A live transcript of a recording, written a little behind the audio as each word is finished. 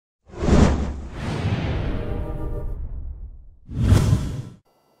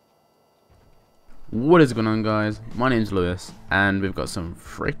What is going on, guys? My name's Lewis and we've got some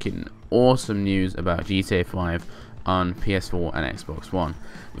freaking awesome news about GTA 5 on PS4 and Xbox One.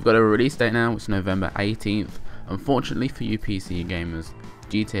 We've got a release date now, it's November 18th. Unfortunately for you PC gamers,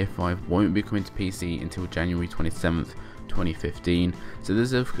 GTA 5 won't be coming to PC until January 27th, 2015. So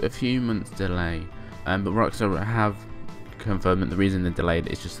there's a few months delay, but Rockstar have confirmed that the reason they're delayed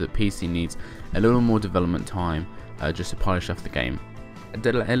is just that PC needs a little more development time just to polish off the game.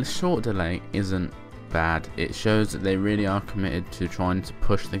 A short delay isn't bad. It shows that they really are committed to trying to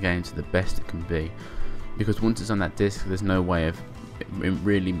push the game to the best it can be, because once it's on that disc there's no way of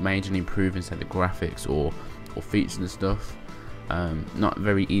really majorly improving, say, the graphics or features and stuff, not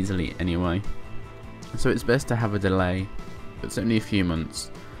very easily anyway. So it's best to have a delay, but it's only a few months,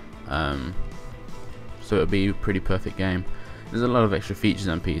 so it'll be a pretty perfect game. There's a lot of extra features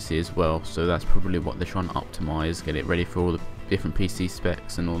on PC as well, so that's probably what they're trying to optimize, get it ready for all the different PC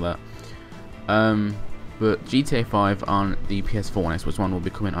specs and all that. But GTA 5 on the PS4 and Xbox One will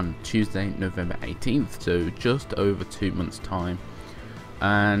be coming on Tuesday, November 18th, so just over 2 months time.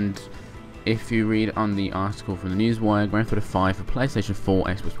 And if you read on the article from the Newswire, Grand Theft Auto 5 for PlayStation 4,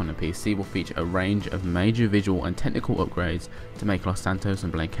 Xbox One and PC will feature a range of major visual and technical upgrades to make Los Santos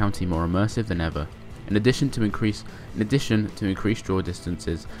and Blaine County more immersive than ever. In addition to increased draw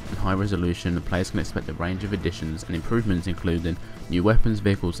distances and high resolution, the players can expect a range of additions and improvements, including new weapons,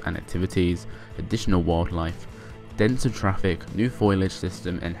 vehicles and activities, additional wildlife, denser traffic, new foliage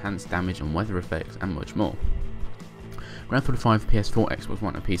system, enhanced damage and weather effects, and much more. Grand Theft Auto 5 PS4, Xbox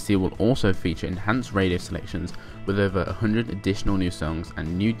One and PC will also feature enhanced radio selections with over 100 additional new songs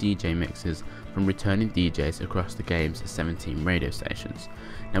and new DJ mixes from returning DJs across the game's 17 radio stations.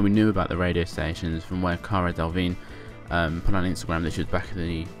 Now, we knew about the radio stations from where Cara Delevingne put on Instagram that she was back in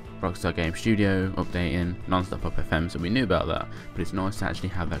the Rockstar Game Studio updating Non-Stop Up FM, so we knew about that, but it's nice to actually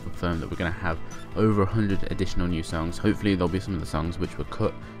have that confirmed that we're going to have over 100 additional new songs. Hopefully there'll be some of the songs which were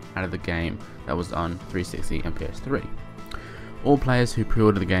cut out of the game that was on 360 and PS3. All players who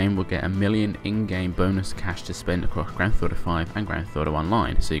pre-order the game will get $1 million in-game bonus cash to spend across Grand Theft Auto 5 and Grand Theft Auto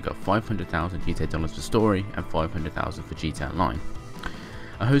Online, so you got 500,000 GTA dollars for story and 500,000 for GTA Online.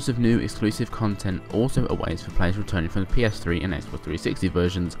 A host of new exclusive content also awaits for players returning from the PS3 and Xbox 360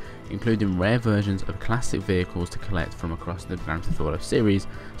 versions, including rare versions of classic vehicles to collect from across the Grand Theft Auto series,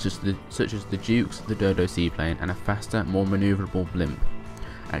 such as the Dukes, the Dodo seaplane, and a faster, more maneuverable blimp.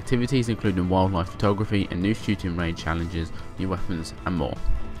 Activities including wildlife photography and new shooting range challenges, new weapons, and more.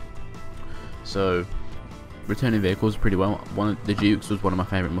 So, returning vehicles pretty well. The Dukes was one of my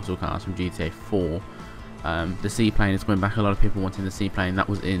favourite muscle cars from GTA 4. The seaplane is going back. A lot of people wanting the seaplane. That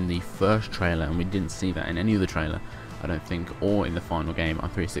was in the first trailer, and we didn't see that in any other trailer, I don't think, or in the final game on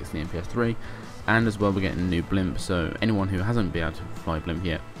 360 and PS3. And as well, we're getting a new blimp. So anyone who hasn't been able to fly a blimp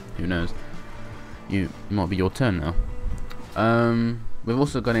yet, who knows, it might be your turn now. We've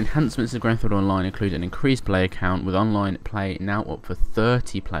also got enhancements to Grand Theft Auto Online, including an increased player count, with online play now up for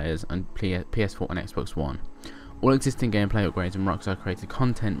 30 players on PS4 and Xbox One. All existing gameplay upgrades and Rockstar created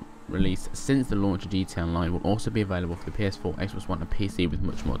content released since the launch of GTA Online will also be available for the PS4, Xbox One and PC, with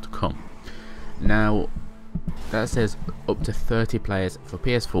much more to come. Now, that says up to 30 players for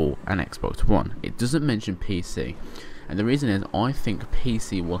PS4 and Xbox One. It doesn't mention PC, and the reason is I think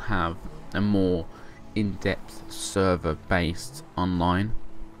PC will have a more in-depth server based online.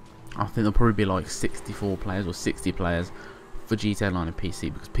 I think there'll probably be like 64 players or 60 players for GTA Online and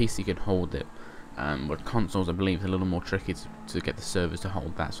PC, because PC can hold it. But consoles, I believe, is a little more tricky to get the servers to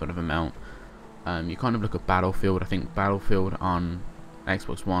hold that sort of amount. You kind of look at Battlefield. I think Battlefield on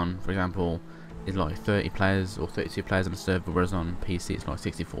Xbox One, for example, is like 30 players or 32 players on a server, whereas on PC it's like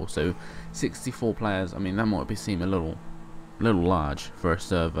 64. So 64 players, I mean, that might seem a little large for a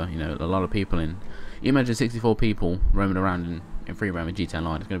server. You know, a lot of people in. You imagine 64 people roaming around in free roam in GTA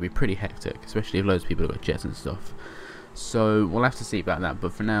Online. It's going to be pretty hectic, especially if loads of people have got jets and stuff. So we'll have to see about that.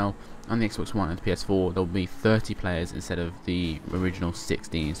 But for now, on the Xbox One and the PS4, there'll be 30 players instead of the original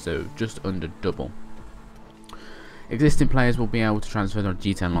 16, so just under double. Existing players will be able to transfer their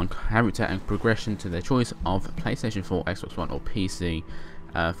GTA Online character and progression to their choice of PlayStation 4, Xbox One, or PC.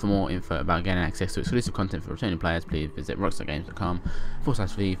 For more info about getting access to exclusive content for returning players, please visit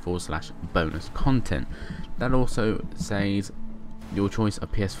rockstargames.com/v/bonus content. That also says your choice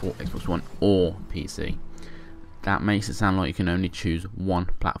of PS4, Xbox One, or PC. That makes it sound like you can only choose one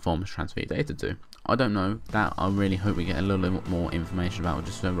platform to transfer your data to. I don't know. That I really hope we get a little bit more information about,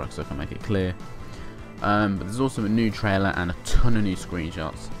 just so Rockstar can make it clear. But there's also a new trailer and a ton of new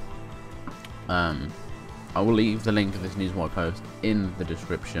screenshots. I will leave the link of this Newswire post in the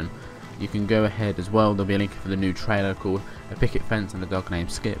description. You can go ahead as well. There'll be a link for the new trailer called A Picket Fence and a Dog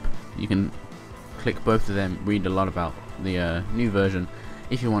Named Skip. You can click both of them, read a lot about the new version.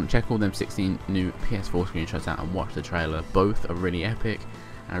 If you want, check all them 16 new PS4 screenshots out and watch the trailer. Both are really epic,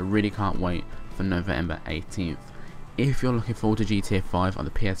 and I really can't wait for November 18th. If you're looking forward to GTA 5 on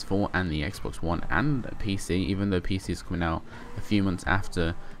the PS4 and the Xbox One and PC, even though PC is coming out a few months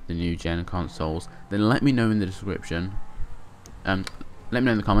after the new gen consoles, then let me know in the description. Let me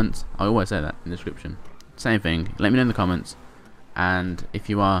know in the comments. I always say that in the description. Same thing. Let me know in the comments. And if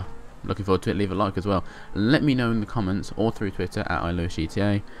you are looking forward to it, leave a like as well. Let me know in the comments or through Twitter at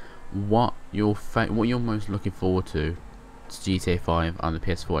iLewishGTA what you're most looking forward to GTA 5 on the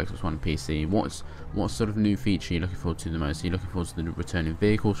PS4, Xbox One and PC. What sort of new feature are you looking forward to the most? Are you looking forward to the returning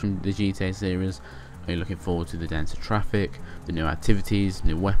vehicles from the GTA series? Are you looking forward to the denser traffic, the new activities,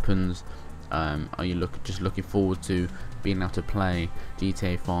 new weapons? Are you just looking forward to being able to play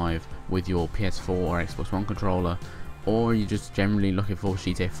GTA 5 with your PS4 or Xbox One controller? Or are you just generally looking for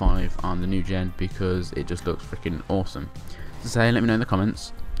GTA 5 on the new gen because it just looks freaking awesome? To say, let me know in the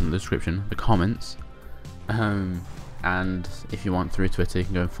comments, in the description, the comments. And if you want, through Twitter, you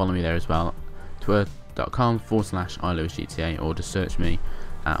can go and follow me there as well. Twitter.com/iLewishGTA, or just search me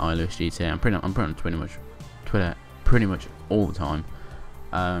at iLewishGTA. I'm pretty on Twitter pretty much all the time.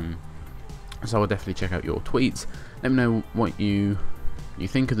 So I'll definitely check out your tweets. Let me know what you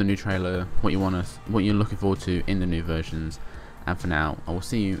think of the new trailer, what you're looking forward to in the new versions. And for now, I will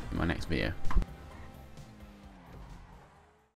see you in my next video.